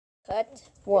Cut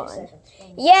 1.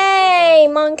 Yay!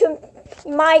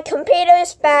 My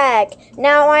computer's back.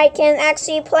 Now I can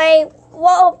actually play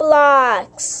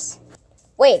Roblox.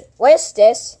 Wait, what's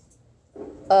this?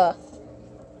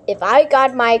 If I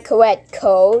got my correct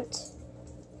code,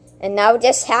 and now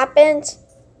this happened?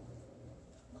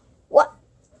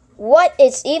 What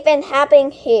is even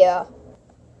happening here?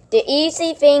 The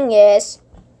easy thing is,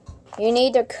 you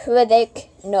need to click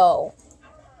no.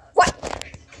 What?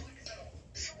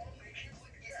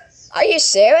 Are you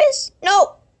serious?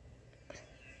 No!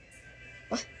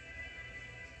 What?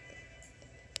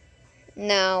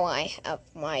 Now I have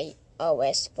my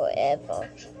OS forever.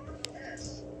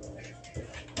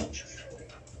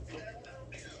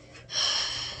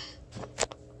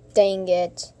 Dang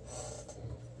it.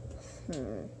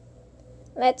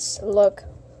 Let's look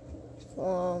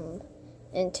from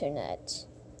internet.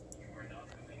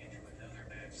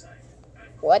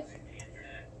 What?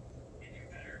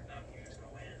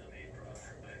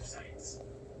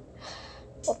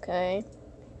 Okay.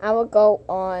 I will go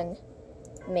on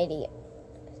media.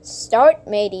 Start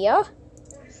media.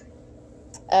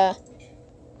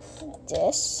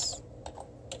 This.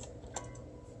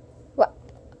 What?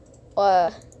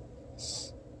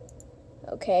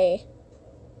 Okay.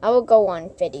 I will go on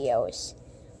videos.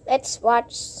 Let's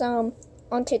watch some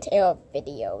Undertale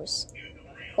videos.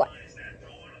 What?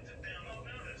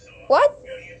 What?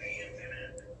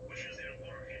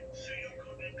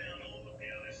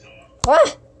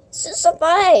 What?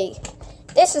 Survive!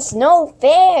 This is no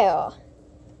fair!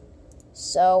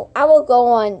 So, I will go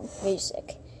on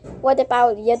music. What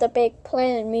about the other big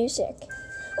planet music?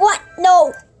 What?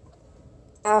 No!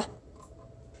 I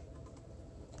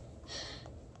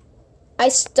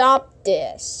stopped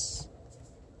this.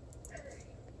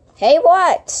 Hey,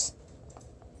 what?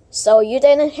 So you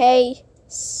didn't you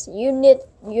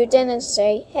didn't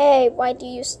say, hey, why do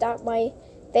you stop my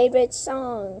favorite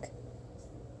song?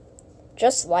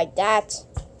 Just like that.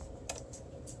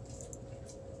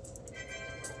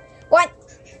 What?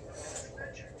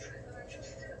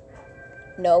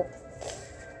 Nope.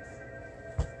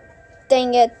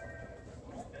 Dang it.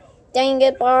 Dang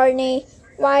it, Barney.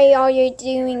 Why are you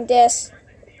doing this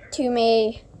to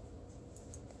me?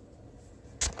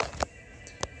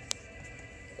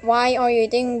 Why are you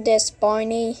doing this,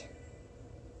 Barney?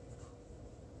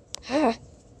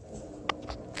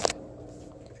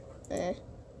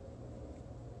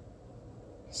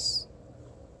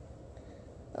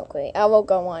 Okay, I will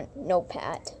go on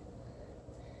Notepad.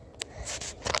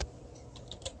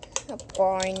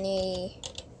 Barney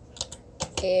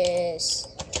is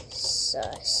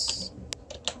sus.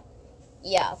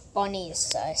 Yeah, Barney is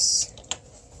sus.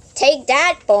 Take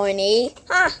that, Barney!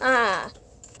 Ha ha!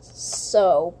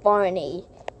 So, Barney,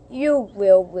 you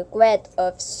will regret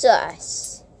of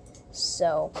sus.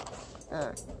 So,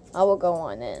 I will go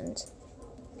on and...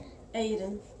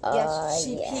 Aiden. Yes,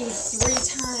 she peed 3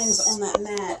 times on that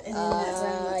mat and then that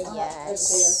round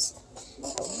yes.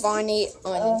 Barney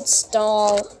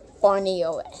uninstall Barney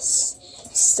OS.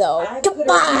 So, goodbye!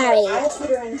 I put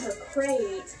her in her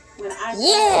crate when I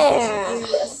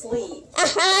was asleep.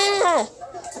 Aha!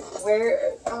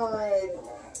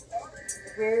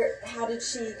 How did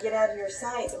she get out of your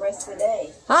sight the rest of the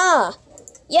day?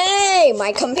 Yay!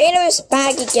 My computer is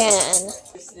back again.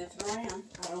 Sniffing around.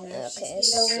 I don't know if Okay,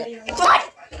 she's already or not. What?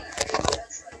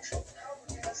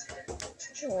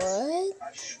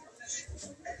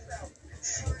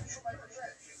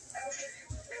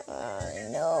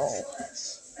 No.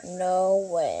 No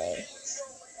way.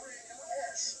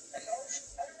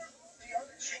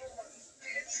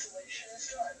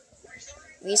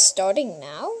 We starting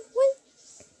now? What?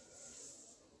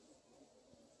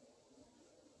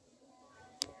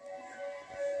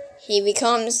 Here he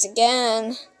comes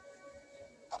again.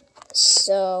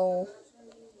 So,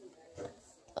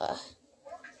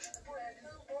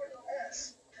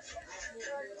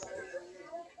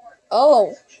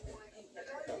 oh,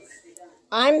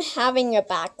 I'm having a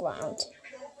background.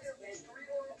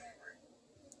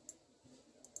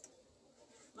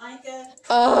 Micah.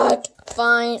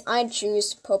 Fine, I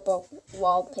choose purple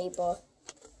wallpaper.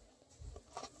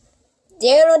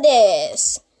 There it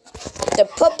is. The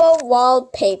purple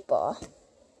wallpaper.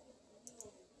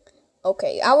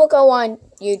 Okay, I will go on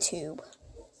YouTube.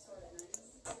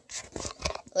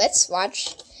 Let's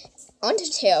watch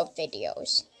Undertale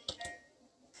videos.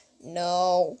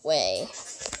 No way.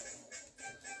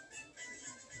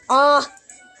 I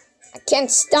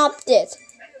can't stop this.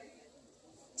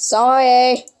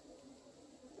 Sorry.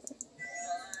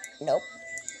 Nope.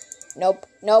 Nope,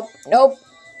 nope, nope.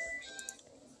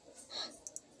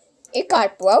 It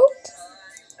got broke.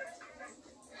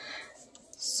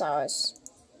 sauce.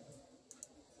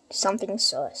 Something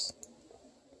sauce.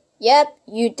 Yep,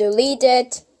 you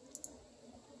deleted.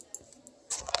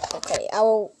 Okay, I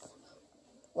will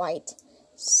write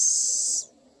Sackboy.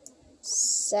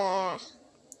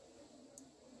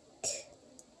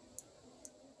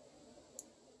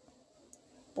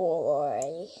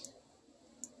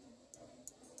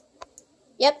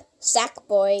 Yep,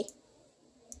 Sackboy.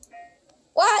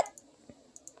 What?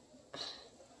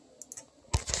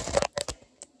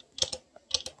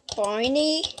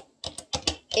 Barney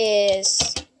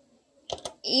is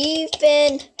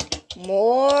even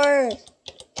more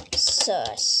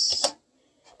sus.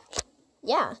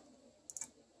 Yeah,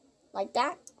 like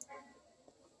that.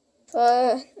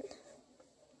 But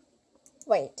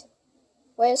wait,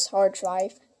 where's hard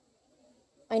drive?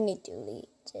 I need to delete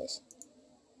this.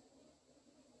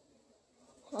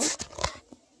 Huh?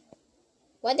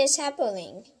 What is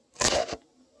happening?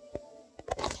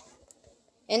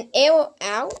 An arrow,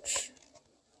 ouch.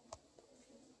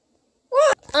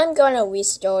 What? I'm gonna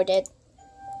restore it.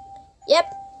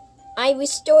 Yep, I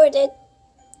restored it.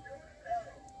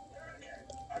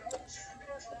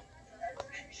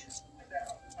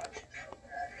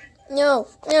 No.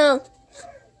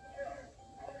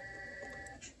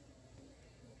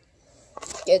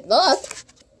 Good luck.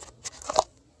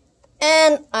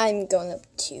 And I'm going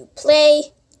to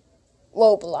play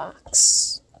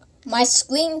Roblox. My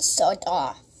screen shut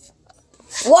off.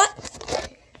 What?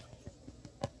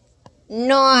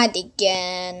 Not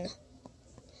again.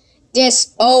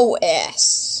 This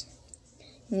OS.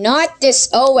 Not this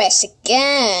OS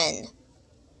again.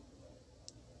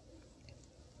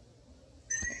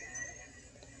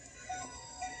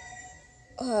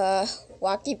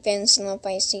 Wacky Fence not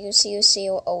by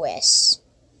OS.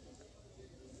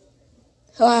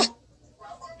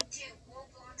 Welcome to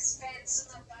Roblox Fans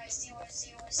Not by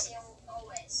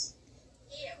OS.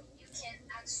 Here you can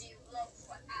actually look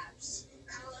for apps,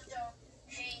 calendar,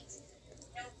 paint,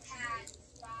 notepad,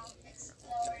 file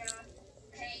explorer,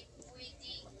 paint, 3D,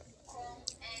 Chrome,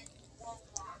 and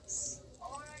Roblox.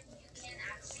 Or you can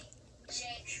actually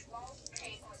change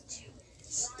wallpaper to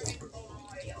Sonic or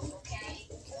Mario, okay?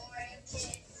 Or you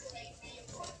can play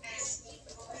Maple Asking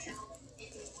for help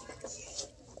if you want to.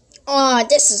 Aw,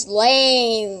 this is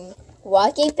lame.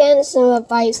 Wacky Fans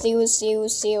by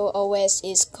OS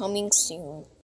is coming soon.